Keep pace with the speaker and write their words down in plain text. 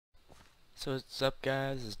So what's up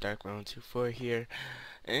guys, it's Dark124 here,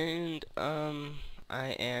 and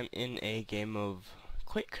I am in a game of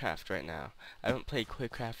Quakecraft right now. I haven't played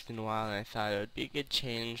Quakecraft in a while, and I thought it would be a good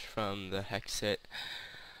change from the Hexit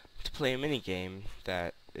to play a mini game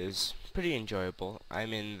that is pretty enjoyable.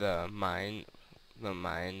 I'm in the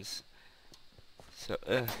mines, so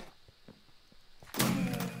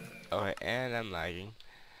oh, and I'm lagging.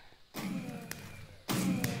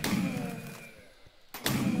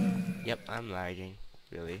 Yep, I'm lagging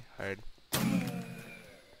really hard.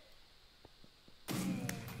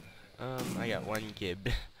 I got one gib.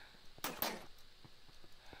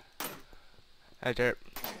 Hi, derp.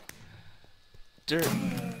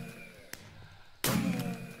 Derp.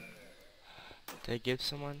 Did I give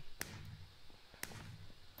someone?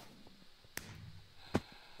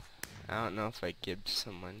 I don't know if I gibbed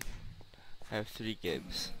someone. I have 3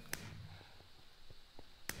 gibs.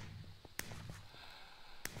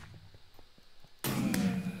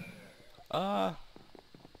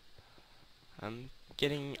 I'm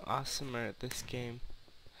getting awesomer at this game.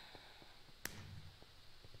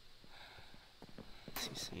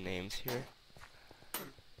 See some names here.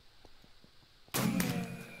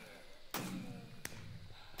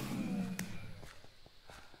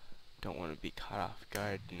 Don't want to be caught off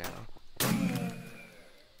guard now.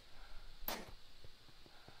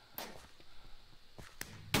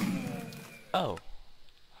 Oh.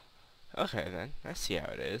 Okay then, I see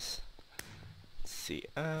how it is. Let's see.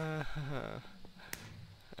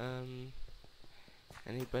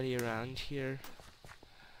 Anybody around here?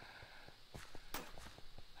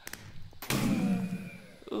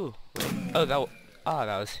 Ooh, wait. Oh,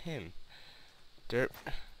 that was him. Derp.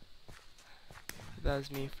 That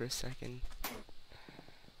was me for a second.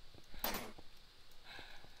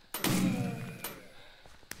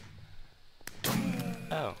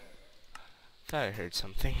 Oh. Thought I heard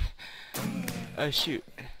something. Oh shoot.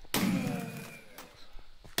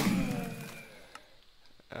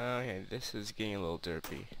 Okay, this is getting a little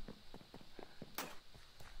derpy.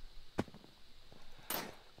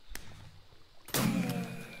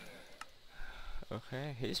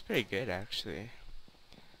 Okay, he's pretty good actually.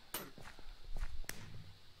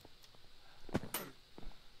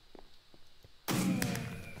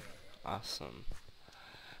 Awesome.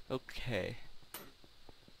 Okay.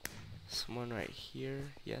 Someone right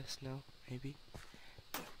here. Yes, no, maybe.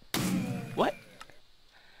 What?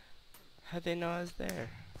 How'd they know I was there?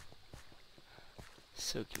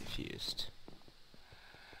 So confused.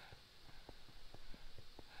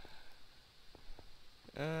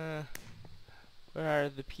 Where are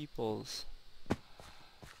the peoples?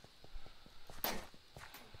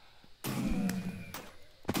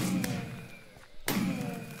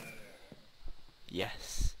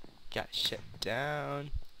 Yes, got shut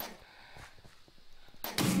down.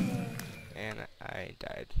 And I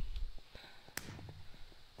died.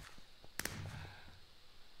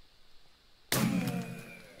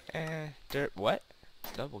 Dirt, what?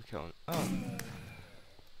 Double killing. Oh.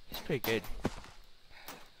 He's pretty good.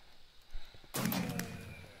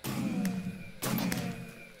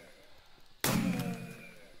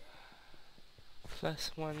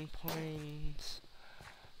 +1 points.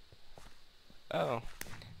 Oh.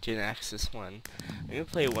 Didn't access one. I'm gonna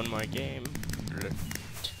play one more game.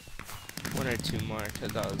 One or two more,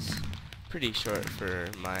 because that was pretty short for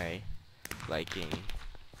my liking.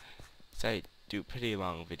 So I do pretty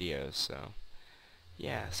long videos, so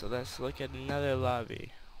yeah, so let's look at another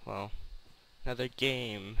lobby. Well, another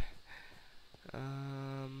game.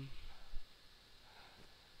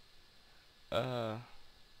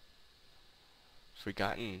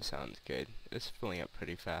 Forgotten sounds good. It's filling up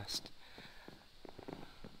pretty fast.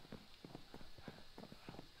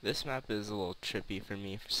 This map is a little trippy for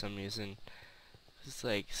me for some reason. There's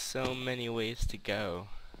like so many ways to go.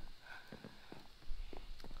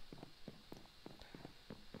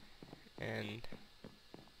 And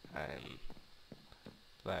I'm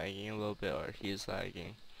lagging a little bit, or he's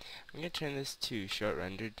lagging. I'm gonna turn this to short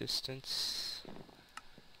render distance.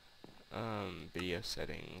 Video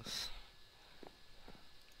settings.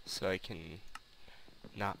 So I can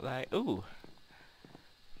not lag. Ooh!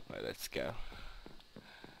 Well, let's go.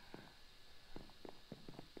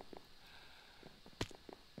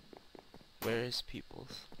 Where is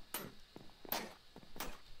peoples?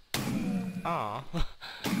 Aw.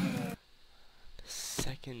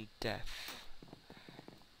 Second death.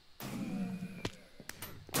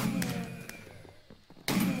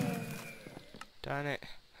 Darn it.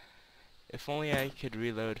 If only I could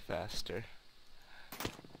reload faster.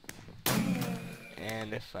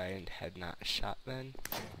 And if I had not shot then.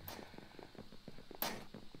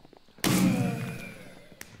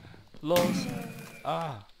 Lols.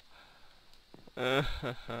 Ah.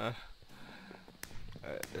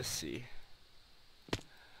 Let's see.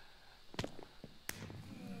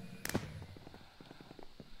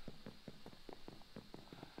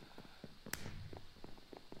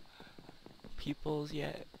 Peoples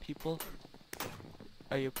yet? People?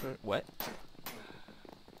 Are you what?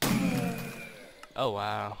 Oh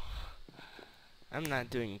wow. I'm not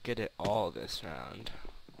doing good at all this round.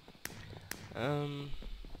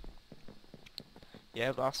 Yeah,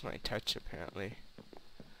 I've lost my touch apparently.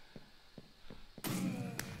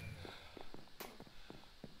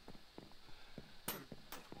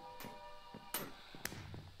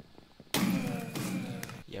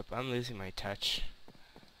 Yep, I'm losing my touch.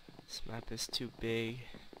 This map is too big.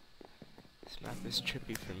 This map is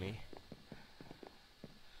trippy for me.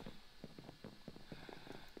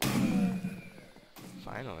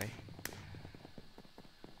 Finally.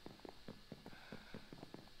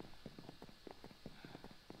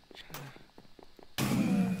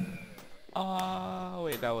 Oh,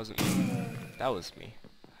 wait, that wasn't me. That was me.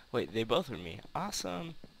 Wait, they both were me.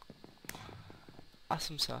 Awesome.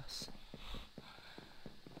 Awesome sauce.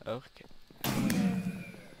 Okay.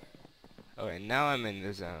 Okay, now I'm in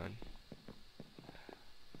the zone.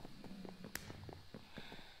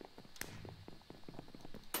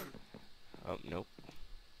 Oh, nope.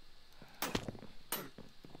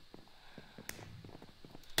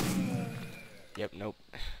 Yep, nope.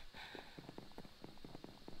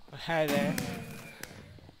 Oh, hi there.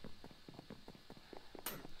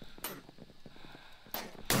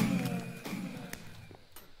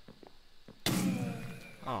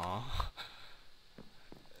 Aw.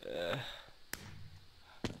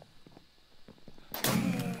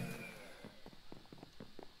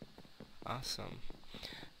 Awesome.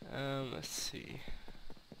 Let's see.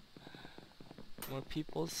 More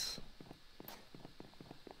peoples.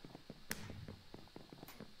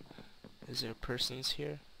 Is there persons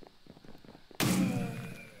here?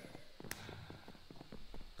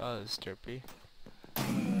 Oh, it's derpy.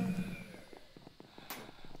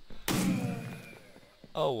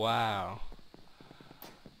 Oh, wow.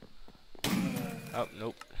 Oh,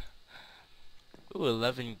 nope. Ooh,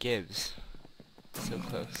 11 gives. So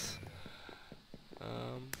close.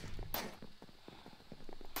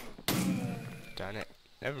 Darn it.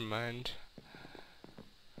 Never mind.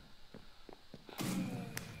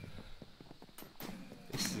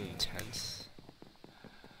 This is intense.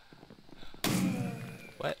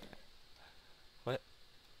 What? What?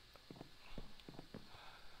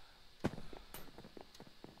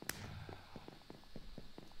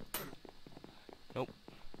 Nope.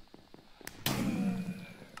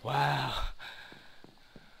 Wow.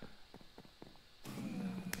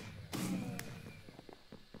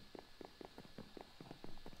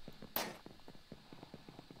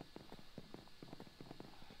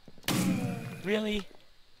 Really?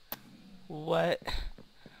 What?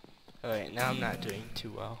 Alright, now I'm not doing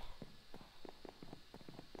too well.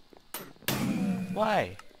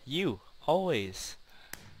 Why? You. Always.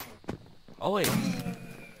 Always.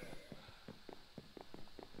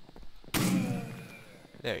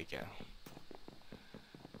 There we go.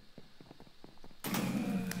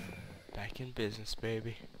 Back in business,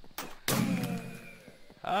 baby.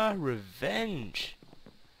 Ah, revenge!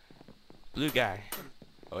 Blue guy.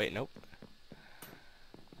 Oh wait, nope.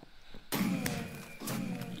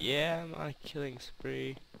 Yeah, I'm on a killing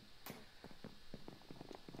spree.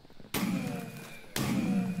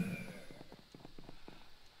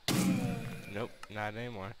 Nope, not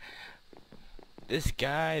anymore. This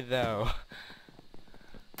guy, though.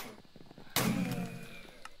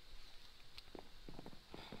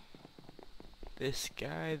 This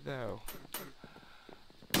guy, though.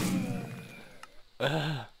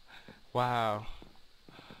 Ugh. Wow.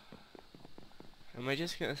 Am I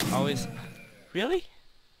just gonna always... Really?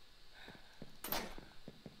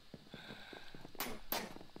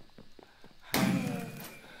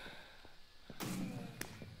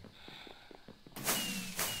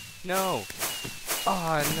 No!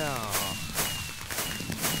 Oh no!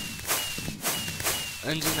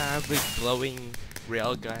 Undeniably glowing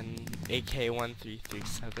railgun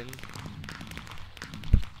AK-1337.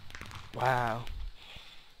 Wow.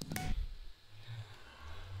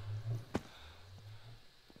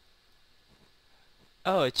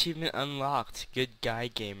 Oh, achievement unlocked. Good guy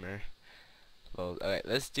gamer. Well, alright,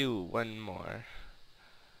 let's do one more.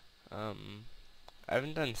 I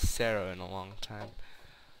haven't done Sarah in a long time.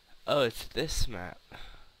 Oh, it's this map.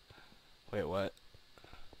 Wait, what?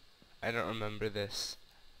 I don't remember this.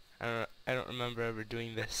 I don't remember ever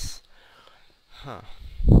doing this. Huh.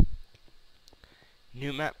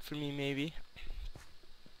 New map for me, maybe?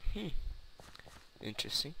 Hmm.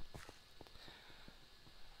 Interesting.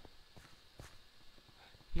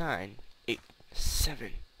 9, 8,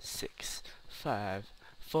 7, 6, 5,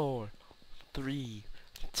 4, 3,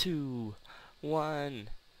 2, 1.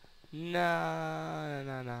 Nah,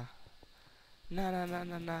 nah, nah, nah, nah, nah,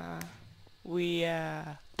 nah, nah. We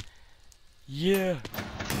yeah.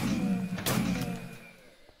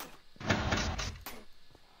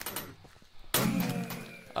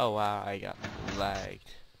 Oh wow, I got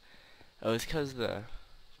lagged. Oh, it's because the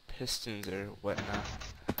pistons or whatnot.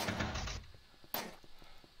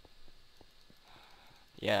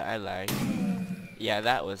 Yeah, I lagged. Yeah,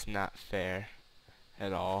 that was not fair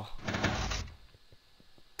at all.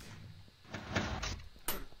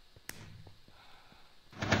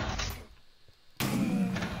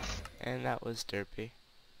 And that was derpy.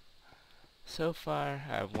 So far, I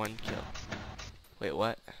have 1 kill. Wait,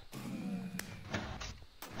 what?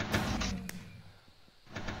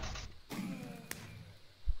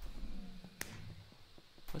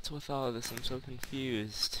 What's with all of this? I'm so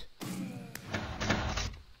confused.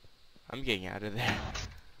 I'm getting out of there.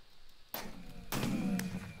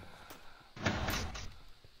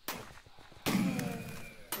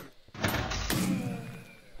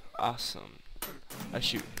 Awesome.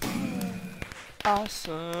 Shoot.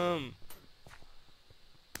 Awesome.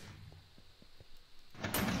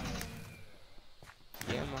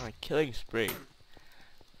 Yeah, I'm on a killing spree.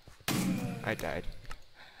 I died.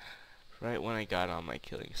 Right when I got on my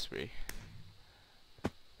killing spree.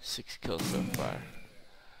 6 kills so far.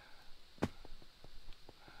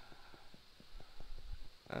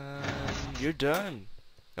 You're done.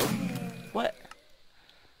 Nope. What?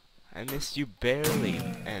 I missed you barely,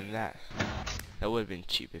 and that would have been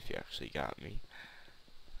cheap if you actually got me.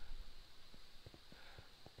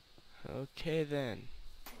 Okay then.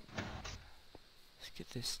 Let's get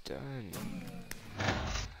this done.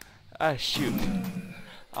 Ah, shoot.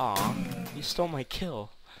 Aw, you stole my kill.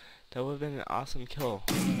 That would have been an awesome kill,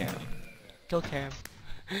 Cam. Kill Cam.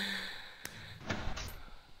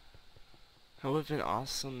 That would have been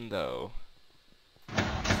awesome though.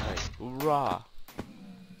 It's like, raw.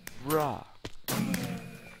 Raw.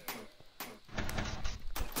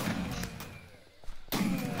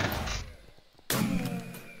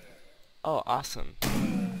 Oh, awesome.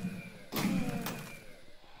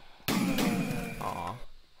 Aw.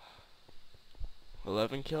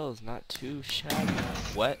 11 kills, not too shabby.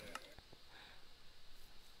 What?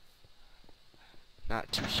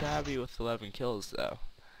 Not too shabby with 11 kills though.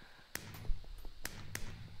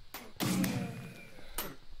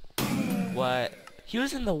 What? He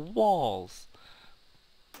was in the walls.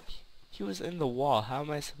 He was in the wall. How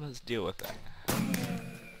am I supposed to deal with that?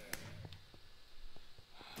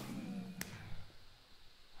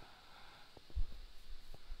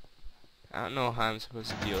 I don't know how I'm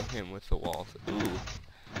supposed to deal with him with the walls. Ooh,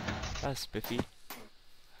 that's spiffy.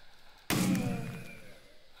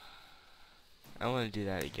 I want to do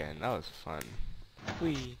that again. That was fun.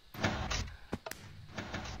 Whee.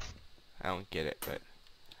 I don't get it, but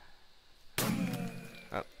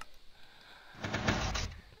oh.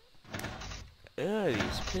 Ugh,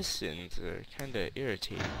 these pistons are kinda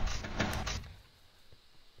irritating.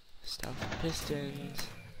 Stealth pistons.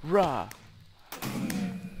 Rah!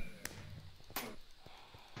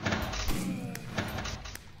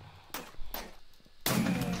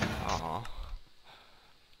 Aw.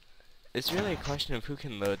 It's really a question of who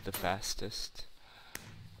can load the fastest.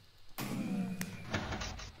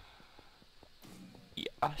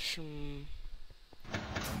 Yashum.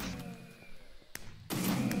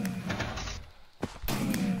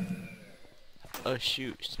 Oh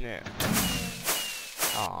shoot, snap.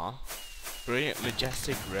 Aw. Brilliant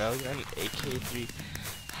Majestic Railgun AK3.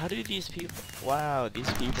 How do these people... Wow, these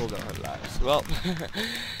people don't have lives. Well,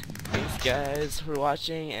 thanks guys for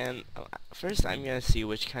watching, and first I'm gonna see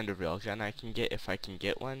which kind of railgun I can get, if I can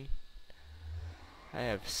get one. I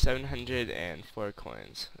have 704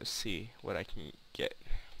 coins. Let's see what I can get.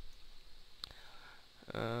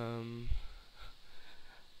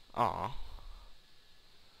 Aw.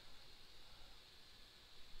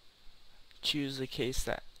 Choose a case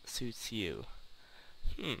that suits you.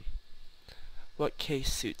 What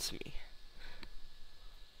case suits me?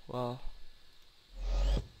 Well,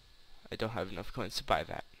 I don't have enough coins to buy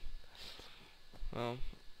that. Well,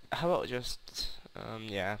 how about just,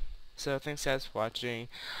 yeah. So thanks guys for watching,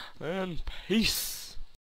 and peace!